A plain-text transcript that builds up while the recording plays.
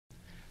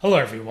Hello,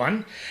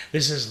 everyone.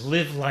 This is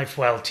Live Life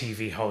Well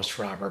TV host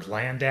Robert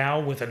Landau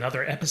with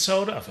another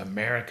episode of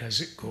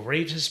America's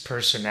Greatest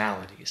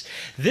Personalities.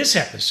 This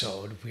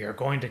episode, we are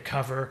going to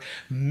cover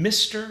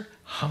Mr.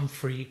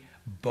 Humphrey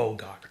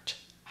Bogart.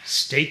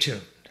 Stay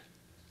tuned.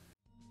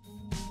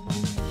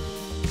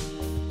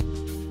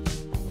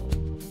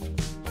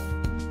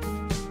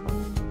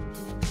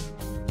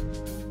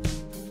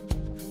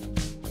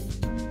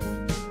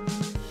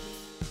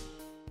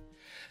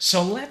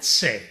 So let's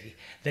say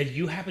that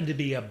you happen to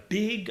be a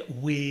big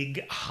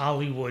wig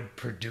Hollywood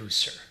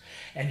producer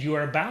and you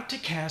are about to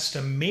cast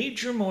a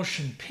major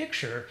motion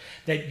picture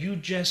that you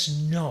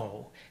just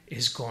know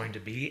is going to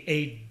be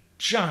a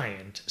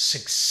giant,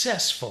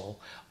 successful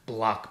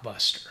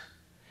blockbuster.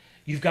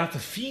 You've got the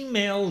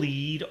female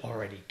lead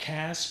already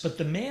cast, but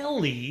the male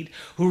lead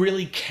who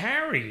really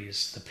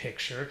carries the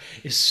picture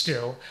is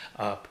still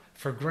up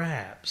for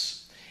grabs.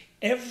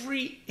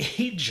 Every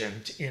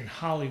agent in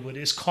Hollywood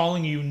is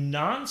calling you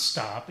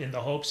nonstop in the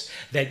hopes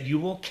that you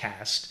will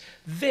cast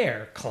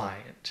their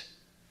client.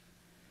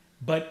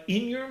 But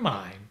in your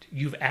mind,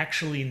 you've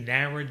actually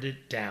narrowed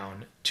it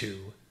down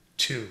to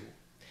two.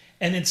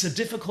 And it's a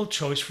difficult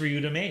choice for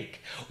you to make.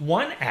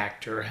 One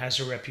actor has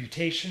a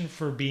reputation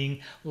for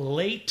being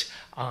late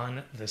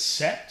on the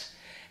set,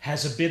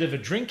 has a bit of a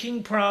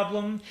drinking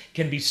problem,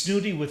 can be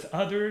snooty with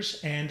others,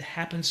 and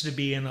happens to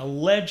be an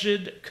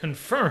alleged,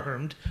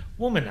 confirmed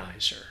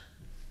womanizer.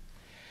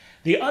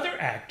 The other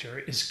actor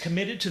is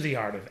committed to the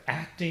art of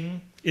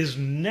acting, is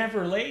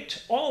never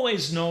late,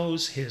 always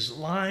knows his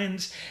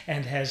lines,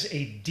 and has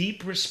a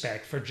deep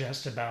respect for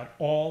just about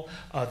all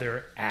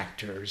other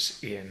actors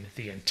in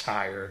the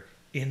entire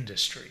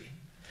industry.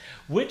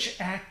 Which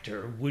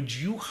actor would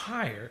you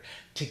hire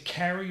to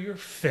carry your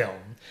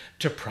film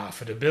to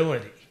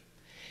profitability?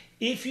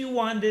 If you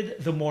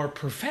wanted the more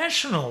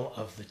professional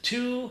of the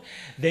two,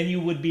 then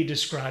you would be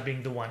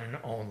describing the one and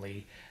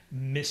only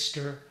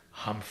Mr.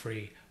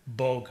 Humphrey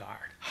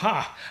Bogart.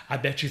 Ha! I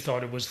bet you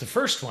thought it was the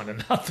first one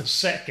and not the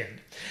second.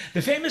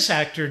 The famous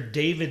actor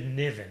David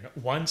Niven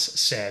once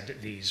said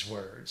these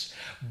words: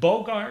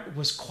 "Bogart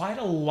was quite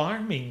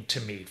alarming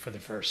to meet for the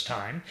first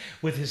time,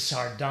 with his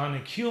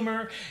sardonic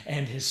humor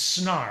and his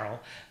snarl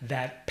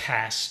that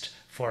passed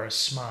for a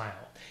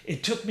smile.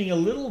 It took me a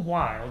little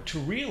while to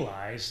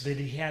realize that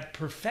he had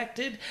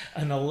perfected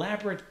an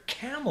elaborate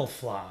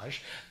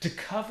camouflage to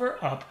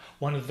cover up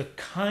one of the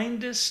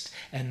kindest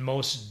and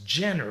most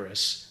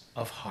generous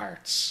of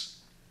hearts."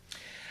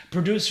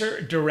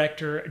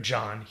 Producer-director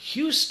John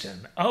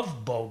Huston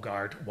of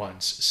Bogart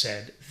once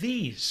said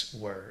these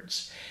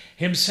words: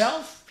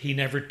 "Himself, he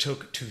never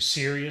took too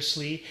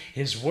seriously,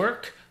 his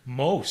work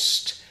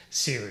most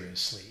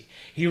seriously.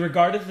 He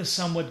regarded the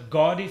somewhat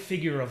gaudy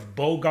figure of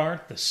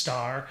Bogart, the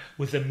star,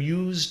 with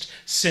amused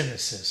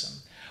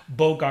cynicism.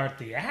 Bogart,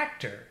 the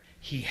actor,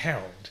 he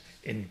held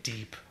in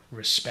deep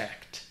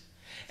respect."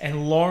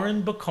 And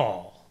Lauren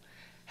Bacall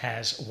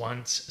has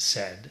once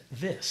said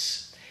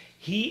this: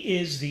 "He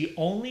is the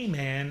only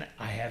man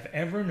I have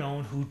ever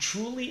known who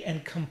truly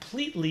and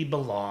completely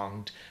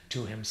belonged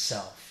to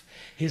himself.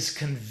 His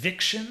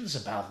convictions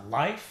about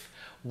life,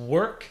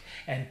 work,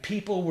 and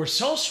people were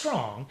so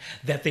strong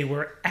that they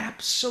were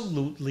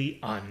absolutely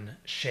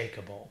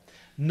unshakable.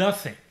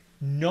 Nothing,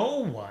 no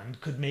one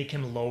could make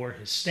him lower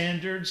his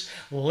standards,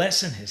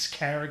 lessen his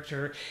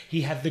character.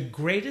 He had the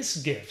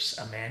greatest gifts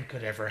a man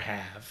could ever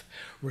have: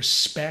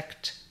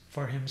 respect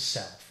for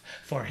himself,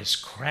 for his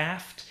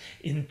craft,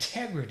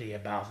 integrity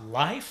about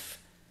life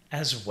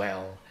as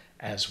well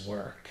as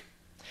work."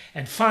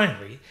 And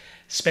finally,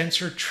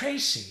 Spencer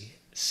Tracy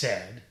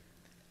said,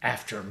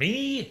 "After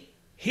me,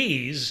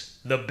 he's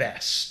the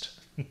best."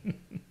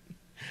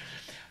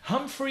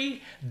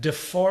 Humphrey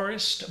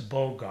DeForest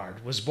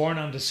Bogart was born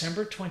on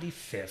December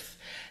 25th,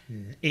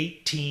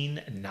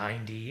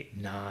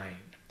 1899.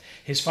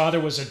 His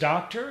father was a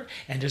doctor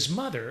and his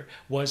mother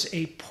was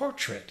a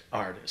portrait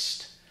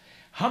artist.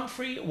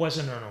 Humphrey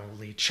wasn't an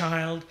only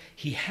child.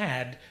 He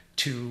had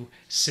two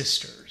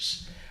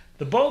sisters.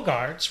 The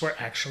Bogarts were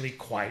actually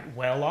quite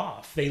well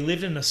off. They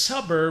lived in a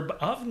suburb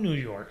of New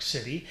York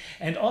City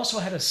and also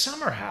had a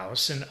summer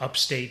house in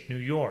upstate New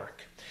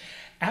York.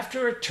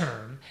 After a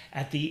term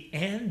at the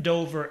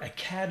Andover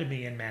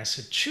Academy in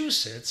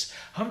Massachusetts,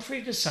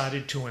 Humphrey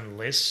decided to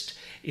enlist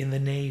in the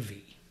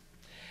Navy.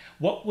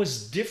 What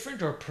was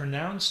different or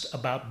pronounced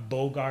about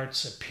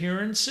Bogart's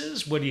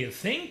appearances? What do you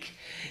think?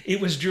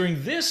 It was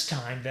during this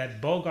time that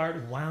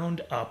Bogart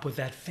wound up with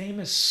that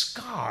famous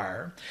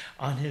scar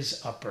on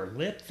his upper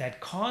lip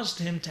that caused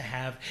him to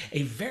have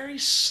a very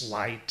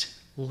slight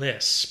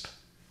lisp.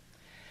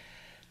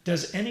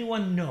 Does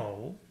anyone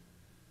know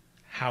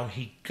how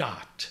he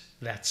got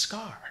that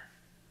scar?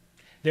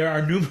 There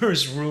are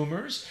numerous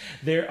rumors,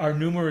 there are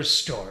numerous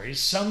stories.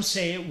 Some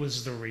say it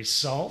was the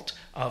result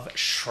of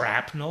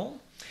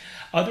shrapnel.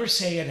 Others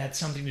say it had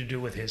something to do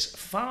with his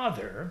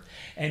father.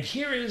 And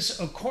here is,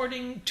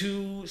 according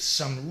to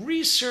some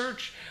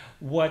research,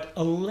 what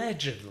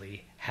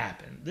allegedly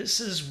happened. This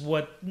is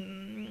what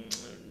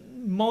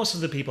most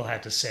of the people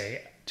had to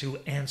say to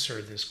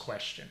answer this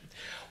question.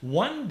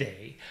 One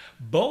day,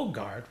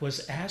 Bogart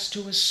was asked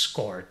to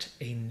escort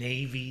a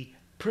Navy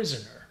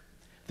prisoner.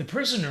 The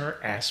prisoner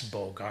asked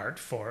Bogart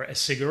for a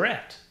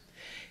cigarette.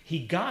 He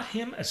got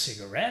him a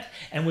cigarette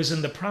and was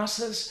in the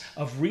process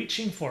of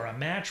reaching for a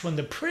match when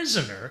the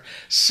prisoner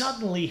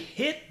suddenly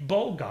hit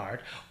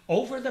Bogart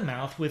over the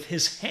mouth with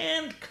his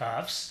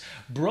handcuffs,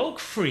 broke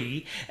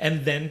free,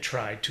 and then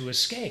tried to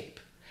escape.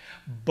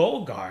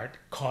 Bogart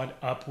caught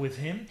up with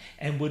him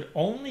and would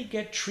only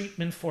get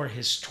treatment for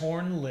his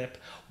torn lip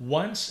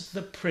once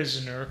the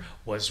prisoner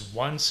was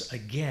once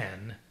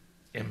again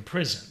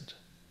imprisoned.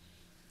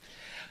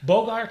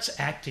 Bogart's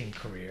acting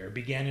career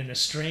began in a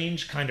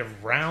strange kind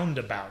of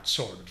roundabout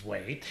sort of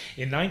way.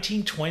 In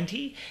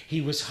 1920,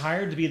 he was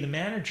hired to be the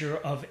manager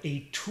of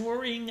a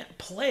touring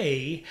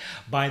play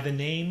by the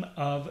name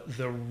of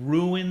The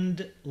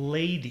Ruined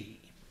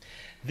Lady.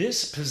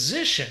 This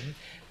position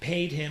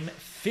paid him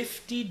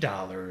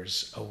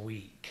 $50 a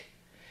week.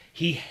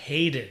 He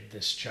hated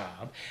this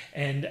job,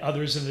 and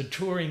others in the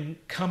touring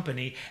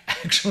company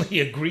actually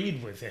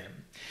agreed with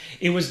him.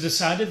 It was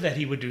decided that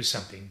he would do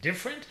something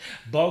different.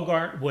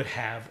 Bogart would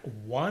have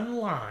one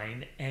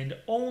line and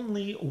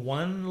only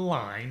one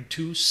line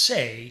to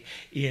say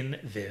in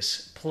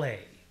this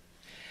play.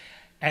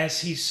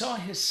 As he saw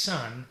his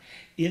son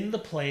in the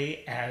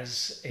play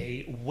as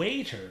a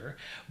waiter,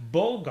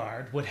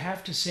 Bogart would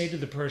have to say to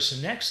the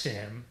person next to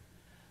him,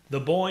 "The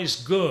boy's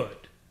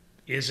good,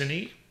 isn't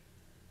he?"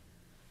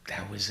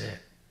 That was it.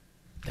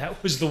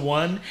 That was the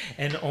one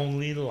and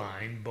only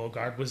line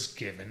Bogart was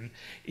given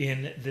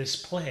in this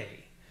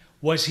play.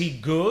 Was he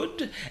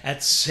good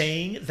at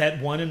saying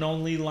that one and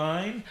only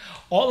line?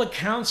 All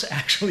accounts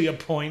actually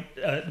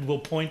will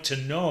point to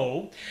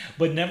no,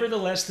 but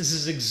nevertheless, this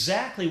is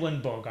exactly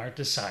when Bogart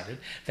decided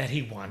that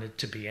he wanted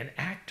to be an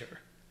actor.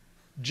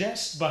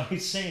 Just by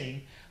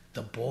saying,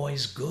 "The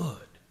boy's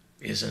good,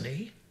 isn't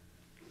he?"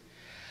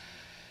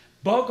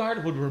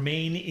 Bogart would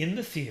remain in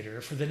the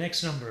theater for the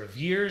next number of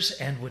years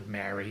and would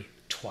marry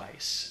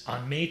twice.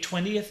 On May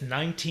 20th,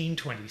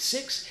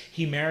 1926,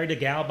 he married a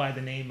gal by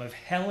the name of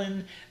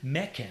Helen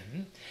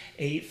Mecken,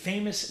 a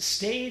famous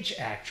stage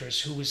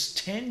actress who was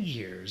 10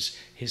 years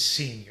his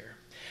senior.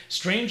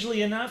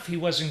 Strangely enough, he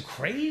wasn't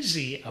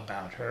crazy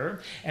about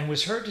her and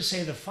was heard to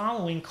say the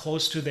following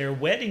close to their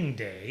wedding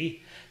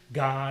day: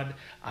 "God,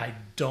 I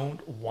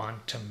don't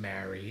want to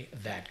marry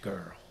that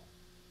girl."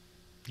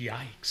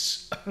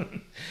 Yikes.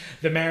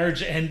 The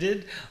marriage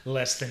ended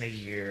less than a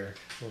year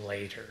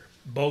later.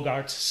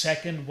 Bogart's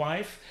second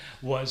wife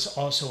was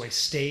also a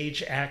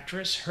stage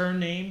actress. Her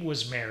name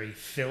was Mary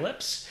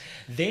Phillips.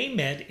 They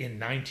met in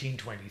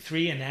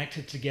 1923 and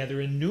acted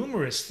together in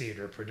numerous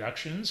theater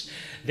productions.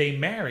 They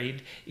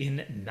married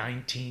in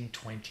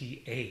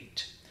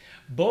 1928.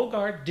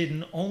 Bogart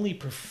didn't only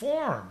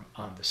perform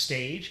on the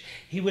stage,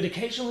 he would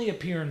occasionally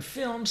appear in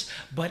films,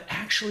 but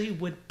actually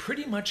would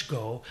pretty much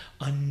go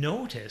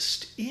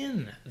unnoticed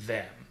in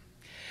them.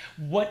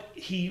 What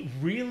he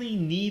really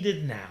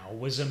needed now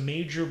was a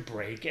major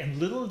break, and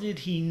little did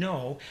he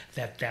know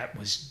that that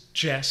was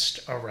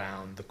just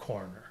around the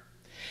corner.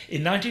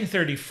 In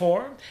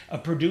 1934, a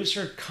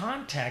producer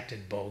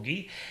contacted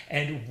Bogie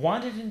and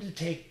wanted him to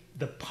take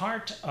the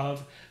part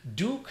of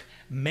Duke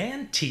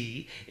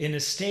Manty in a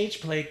stage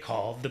play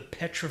called The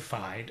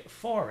Petrified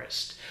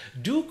Forest.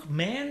 Duke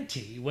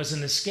Manty was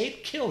an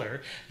escaped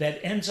killer that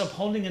ends up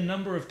holding a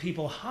number of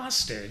people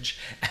hostage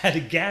at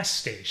a gas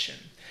station.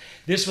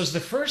 This was the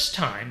first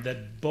time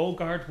that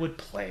Bogart would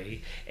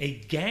play a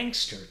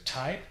gangster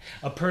type,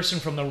 a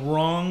person from the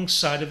wrong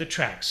side of the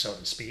tracks, so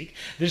to speak.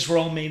 This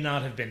role may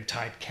not have been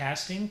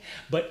typecasting,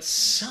 but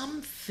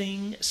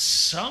something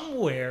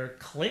somewhere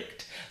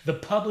clicked. The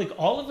public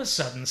all of a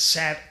sudden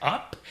sat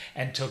up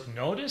and took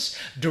notice.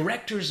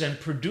 Directors and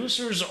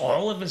producers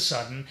all of a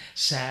sudden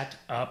sat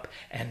up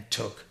and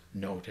took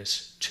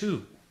notice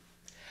too.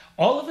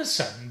 All of a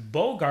sudden,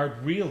 Bogart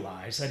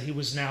realized that he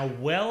was now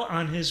well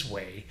on his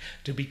way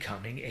to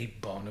becoming a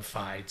bona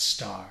fide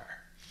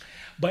star.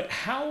 But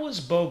how was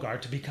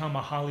Bogart to become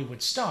a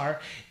Hollywood star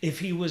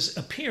if he was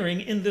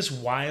appearing in this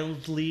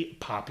wildly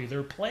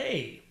popular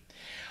play?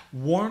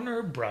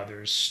 Warner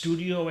Brothers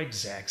studio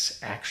execs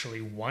actually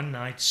one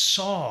night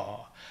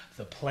saw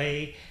the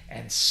play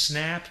and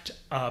snapped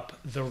up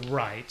the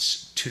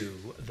rights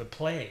to the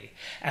play.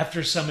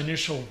 After some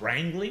initial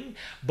wrangling,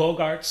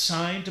 Bogart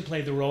signed to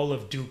play the role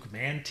of Duke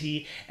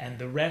Manty, and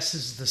the rest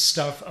is the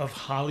stuff of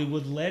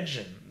Hollywood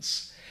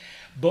legends.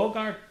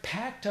 Bogart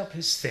packed up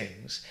his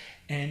things,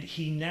 and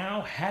he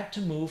now had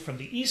to move from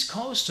the East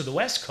Coast to the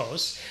West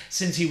Coast,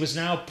 since he was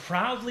now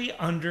proudly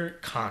under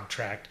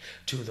contract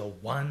to the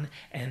one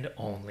and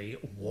only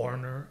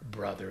Warner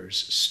Brothers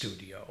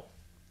studio.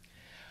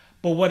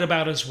 But what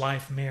about his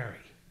wife,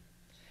 Mary?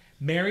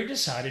 Mary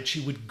decided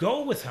she would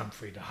go with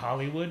Humphrey to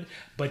Hollywood,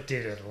 but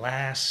did it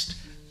last?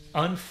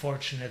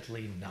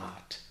 Unfortunately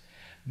not.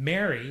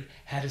 Mary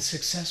had a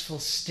successful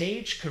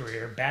stage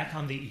career back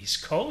on the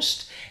East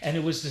Coast, and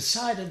it was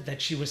decided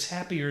that she was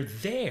happier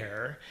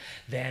there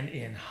than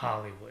in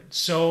Hollywood.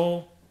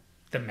 So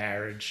the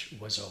marriage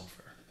was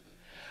over.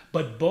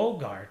 But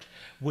Bogart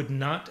would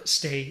not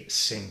stay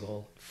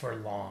single for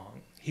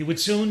long. He would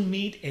soon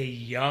meet a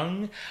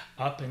young,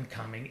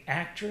 up-and-coming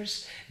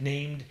actress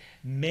named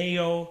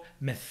Mayo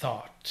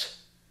Methot.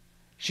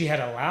 She had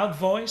a loud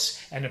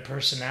voice and a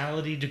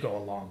personality to go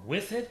along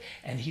with it,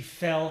 and he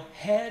fell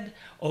head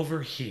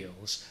over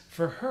heels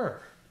for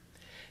her.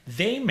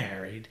 They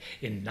married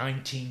in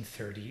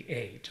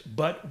 1938,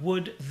 but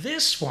would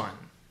this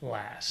one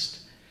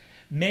last?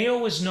 Mayo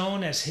was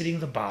known as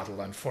hitting the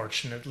bottle,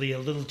 unfortunately, a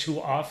little too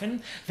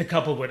often. The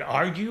couple would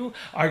argue.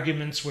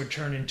 Arguments would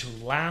turn into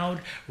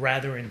loud,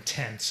 rather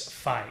intense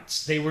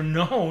fights. They were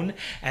known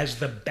as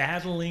the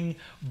Battling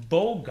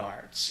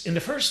Bogarts. In the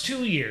first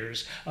 2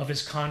 years of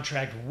his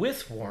contract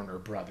with Warner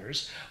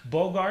Brothers,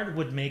 Bogart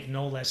would make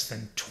no less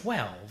than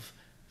 12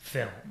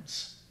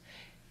 films.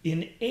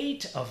 In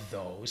 8 of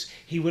those,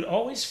 he would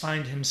always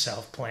find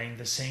himself playing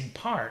the same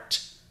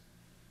part,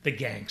 the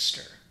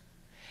gangster.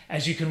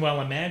 As you can well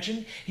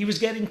imagine, he was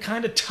getting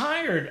kind of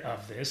tired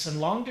of this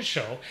and longed to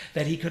show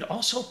that he could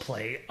also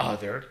play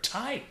other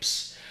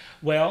types.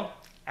 Well,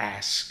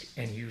 ask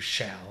and you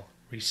shall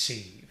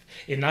receive.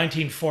 In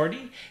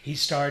 1940, he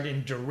starred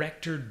in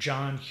director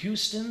John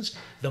Huston's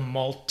The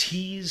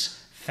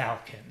Maltese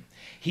Falcon.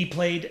 He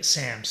played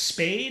Sam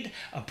Spade,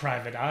 a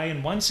private eye,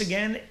 and once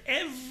again,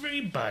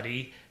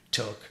 everybody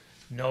took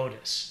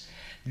notice.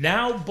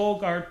 Now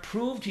Bogart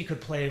proved he could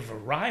play a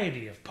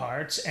variety of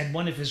parts, and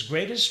one of his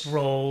greatest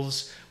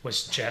roles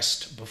was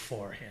just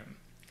before him.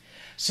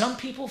 Some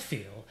people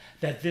feel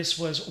that this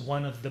was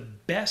one of the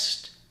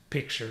best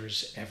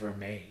pictures ever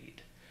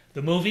made.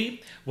 The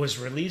movie was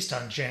released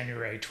on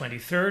January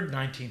 23,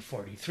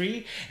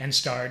 1943, and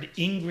starred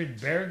Ingrid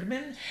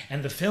Bergman,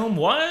 and the film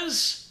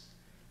was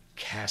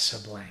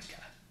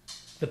Casablanca.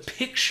 The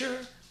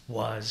picture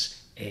was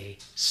a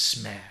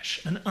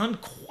smash, an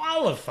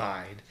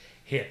unqualified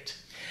hit.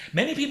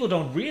 Many people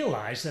don't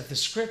realize that the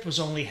script was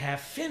only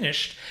half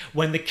finished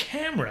when the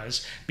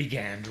cameras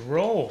began to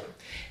roll.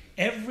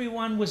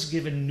 Everyone was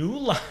given new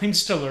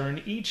lines to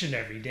learn each and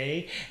every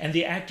day, and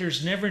the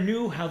actors never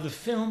knew how the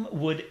film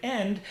would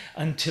end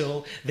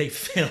until they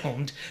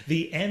filmed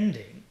the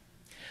ending.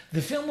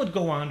 The film would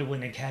go on to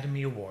win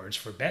Academy Awards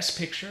for Best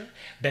Picture,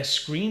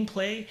 Best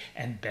Screenplay,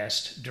 and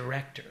Best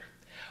Director.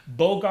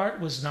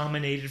 Bogart was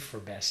nominated for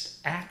Best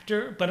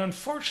Actor, but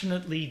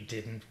unfortunately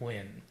didn't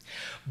win.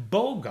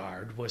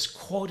 Bogart was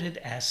quoted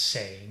as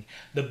saying,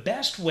 "The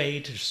best way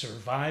to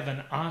survive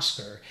an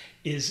Oscar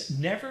is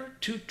never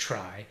to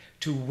try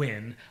to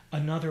win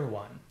another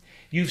one."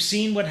 You've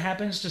seen what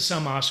happens to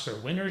some Oscar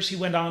winners, he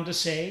went on to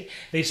say.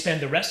 They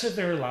spend the rest of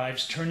their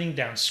lives turning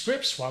down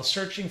scripts while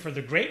searching for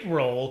the great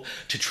role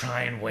to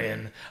try and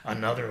win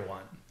another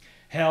one.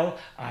 Hell,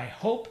 I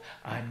hope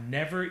I'm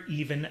never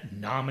even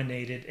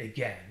nominated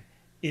again.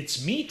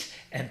 It's meat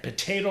and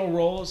potato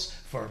rolls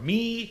for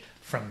me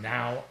from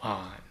now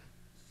on.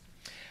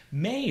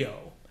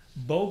 Mayo,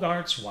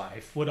 Bogart's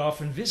wife, would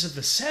often visit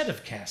the set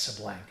of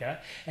Casablanca,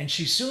 and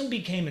she soon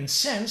became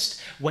incensed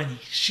when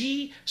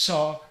she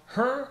saw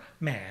her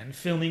man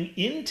filming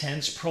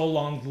intense,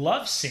 prolonged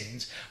love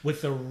scenes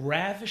with the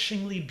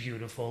ravishingly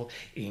beautiful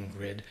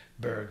Ingrid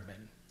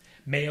Bergman.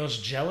 Mayo's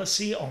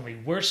jealousy only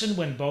worsened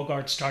when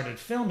Bogart started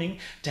filming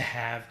To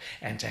Have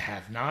and to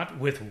Have Not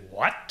with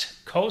what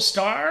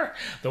co-star?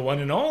 The one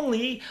and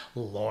only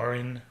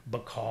Lauren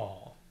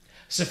Bacall.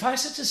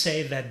 Suffice it to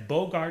say that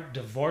Bogart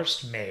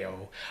divorced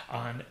Mayo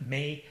on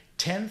May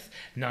 10th,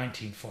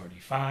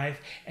 1945,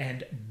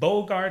 and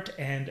Bogart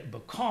and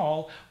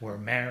Bacall were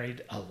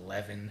married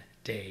 11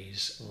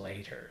 days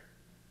later.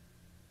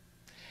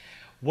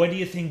 What do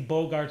you think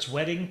Bogart's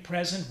wedding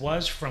present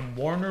was from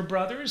Warner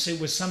Brothers? It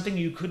was something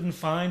you couldn't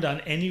find on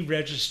any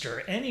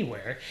register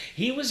anywhere.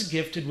 He was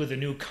gifted with a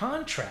new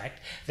contract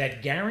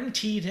that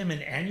guaranteed him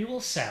an annual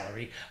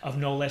salary of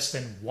no less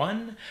than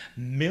 $1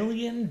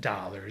 million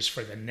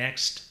for the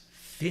next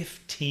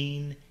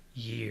 15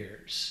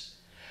 years.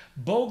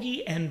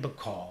 Bogie and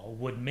Bacall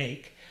would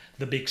make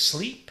The Big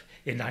Sleep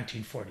in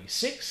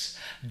 1946,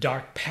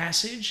 Dark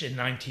Passage in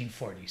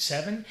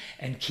 1947,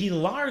 and Key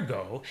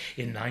Largo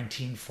in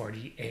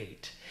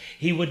 1948.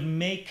 He would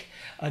make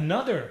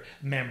another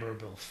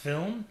memorable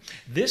film,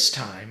 this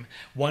time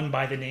one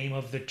by the name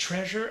of The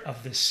Treasure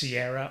of the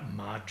Sierra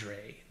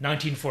Madre.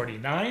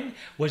 1949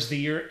 was the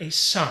year a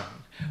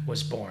son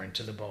was born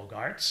to the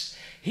Bogarts.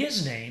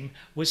 His name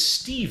was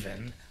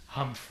Stephen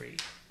Humphrey.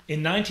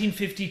 In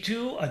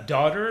 1952, a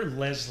daughter,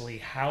 Leslie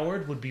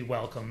Howard, would be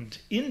welcomed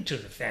into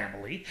the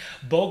family.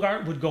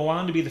 Bogart would go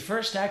on to be the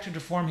first actor to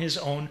form his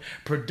own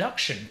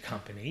production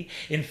company.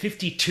 In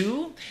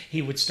 1952,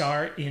 he would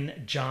star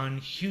in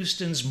John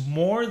Huston's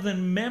more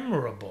than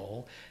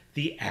memorable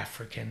The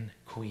African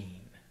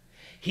Queen.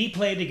 He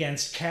played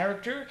against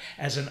character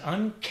as an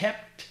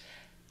unkempt,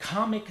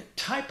 comic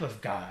type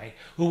of guy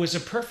who was a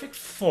perfect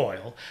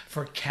foil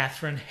for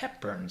Katharine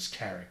Hepburn's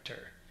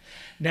character.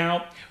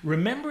 Now,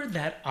 remember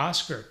that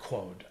Oscar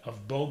quote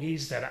of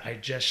Bogie's that I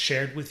just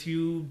shared with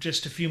you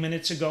just a few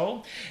minutes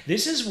ago?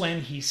 This is when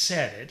he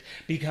said it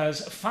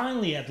because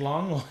finally, at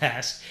long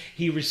last,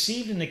 he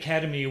received an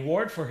Academy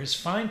Award for his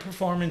fine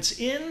performance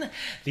in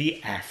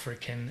The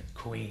African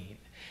Queen.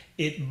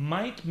 It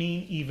might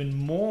mean even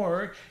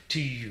more to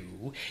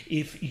you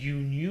if you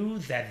knew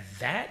that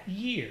that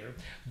year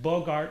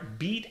Bogart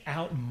beat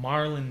out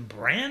Marlon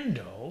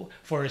Brando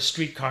for A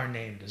Streetcar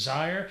Named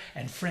Desire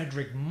and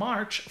Frederick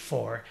March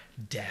for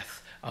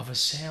Death of a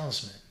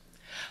Salesman.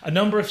 A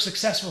number of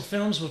successful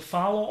films would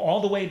follow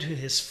all the way to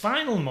his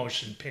final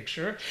motion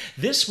picture.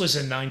 This was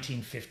in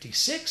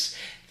 1956.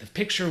 The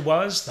picture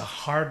was The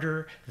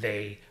Harder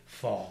They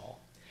Fall.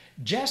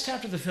 Just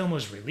after the film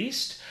was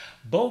released,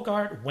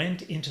 Bogart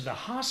went into the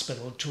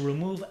hospital to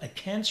remove a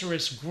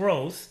cancerous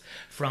growth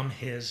from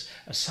his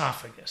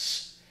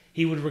esophagus.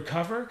 He would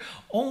recover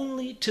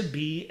only to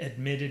be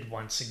admitted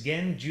once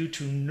again due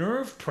to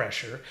nerve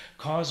pressure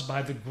caused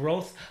by the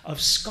growth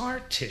of scar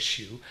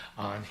tissue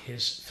on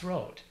his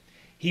throat.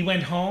 He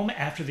went home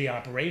after the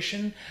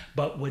operation,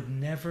 but would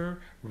never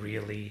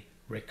really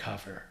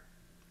recover.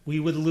 We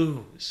would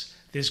lose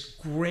this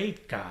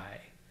great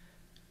guy,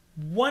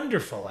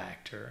 wonderful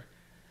actor,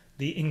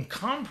 the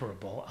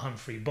incomparable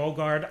Humphrey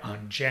Bogart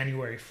on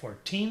January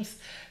 14th,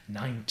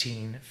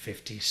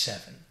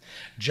 1957.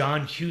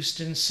 John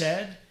Huston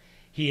said,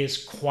 "He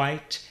is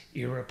quite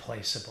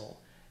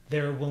irreplaceable.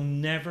 There will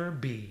never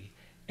be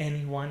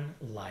anyone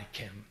like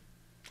him."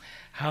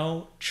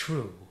 How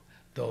true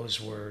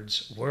those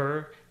words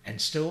were and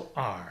still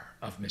are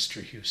of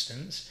Mr.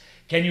 Huston's.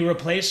 Can you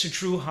replace a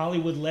true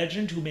Hollywood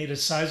legend who made a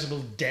sizable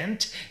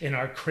dent in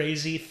our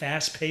crazy,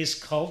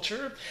 fast-paced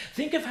culture?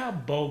 Think of how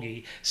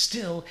Bogie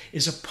still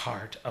is a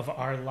part of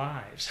our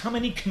lives. How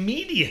many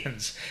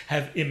comedians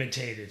have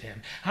imitated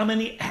him? How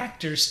many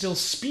actors still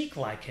speak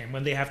like him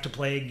when they have to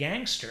play a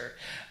gangster?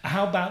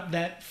 How about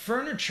that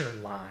furniture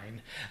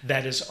line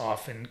that is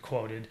often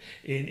quoted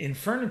in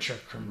furniture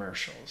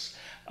commercials?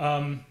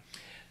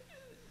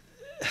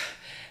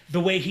 The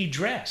way he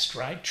dressed,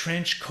 right?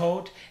 Trench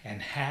coat and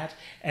hat,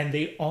 and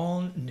they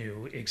all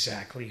knew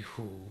exactly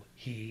who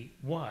he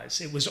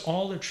was. It was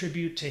all a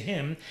tribute to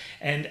him.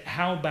 And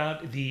how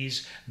about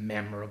these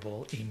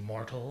memorable,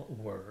 immortal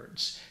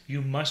words?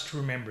 You must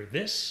remember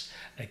this: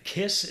 a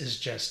kiss is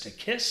just a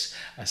kiss,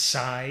 a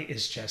sigh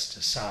is just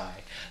a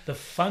sigh. The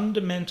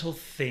fundamental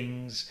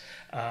things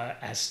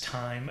as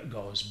time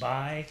goes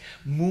by.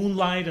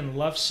 Moonlight and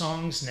love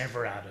songs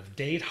never out of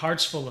date.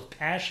 Hearts full of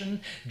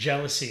passion,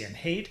 jealousy and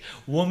hate.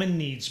 Woman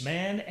needs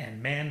man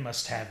and man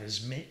must have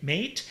his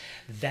mate.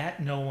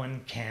 That no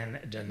one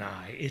can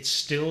deny. It's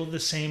still the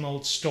same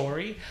old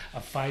story,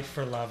 a fight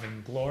for love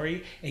and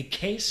glory, a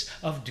case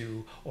of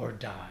do or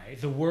die.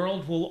 The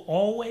world will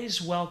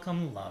always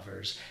welcome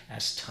lovers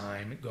as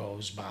time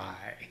goes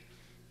by.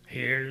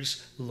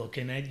 Here's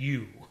looking at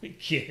you,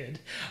 kid.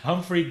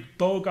 Humphrey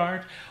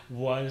Bogart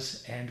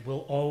was and will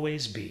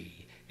always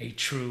be a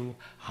true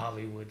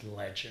Hollywood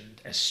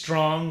legend. A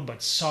strong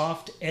but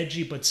soft,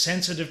 edgy but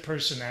sensitive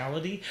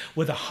personality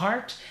with a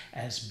heart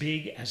as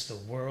big as the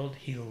world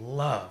he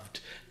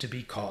loved to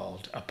be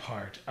called a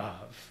part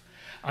of.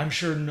 I'm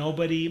sure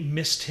nobody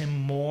missed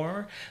him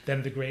more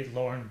than the great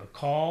Lauren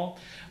Bacall,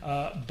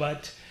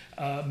 but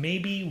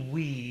maybe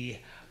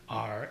we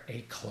are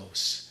a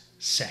close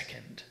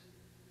second.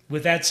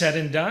 With that said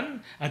and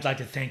done, I'd like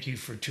to thank you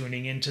for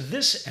tuning in to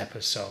this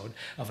episode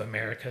of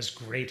America's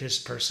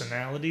Greatest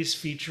Personalities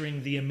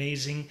featuring the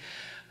amazing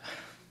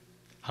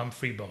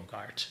Humphrey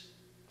Bogart.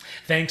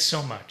 Thanks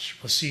so much.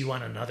 We'll see you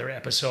on another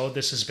episode.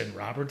 This has been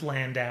Robert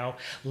Landau,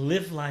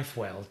 Live Life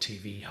Well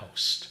TV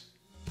host.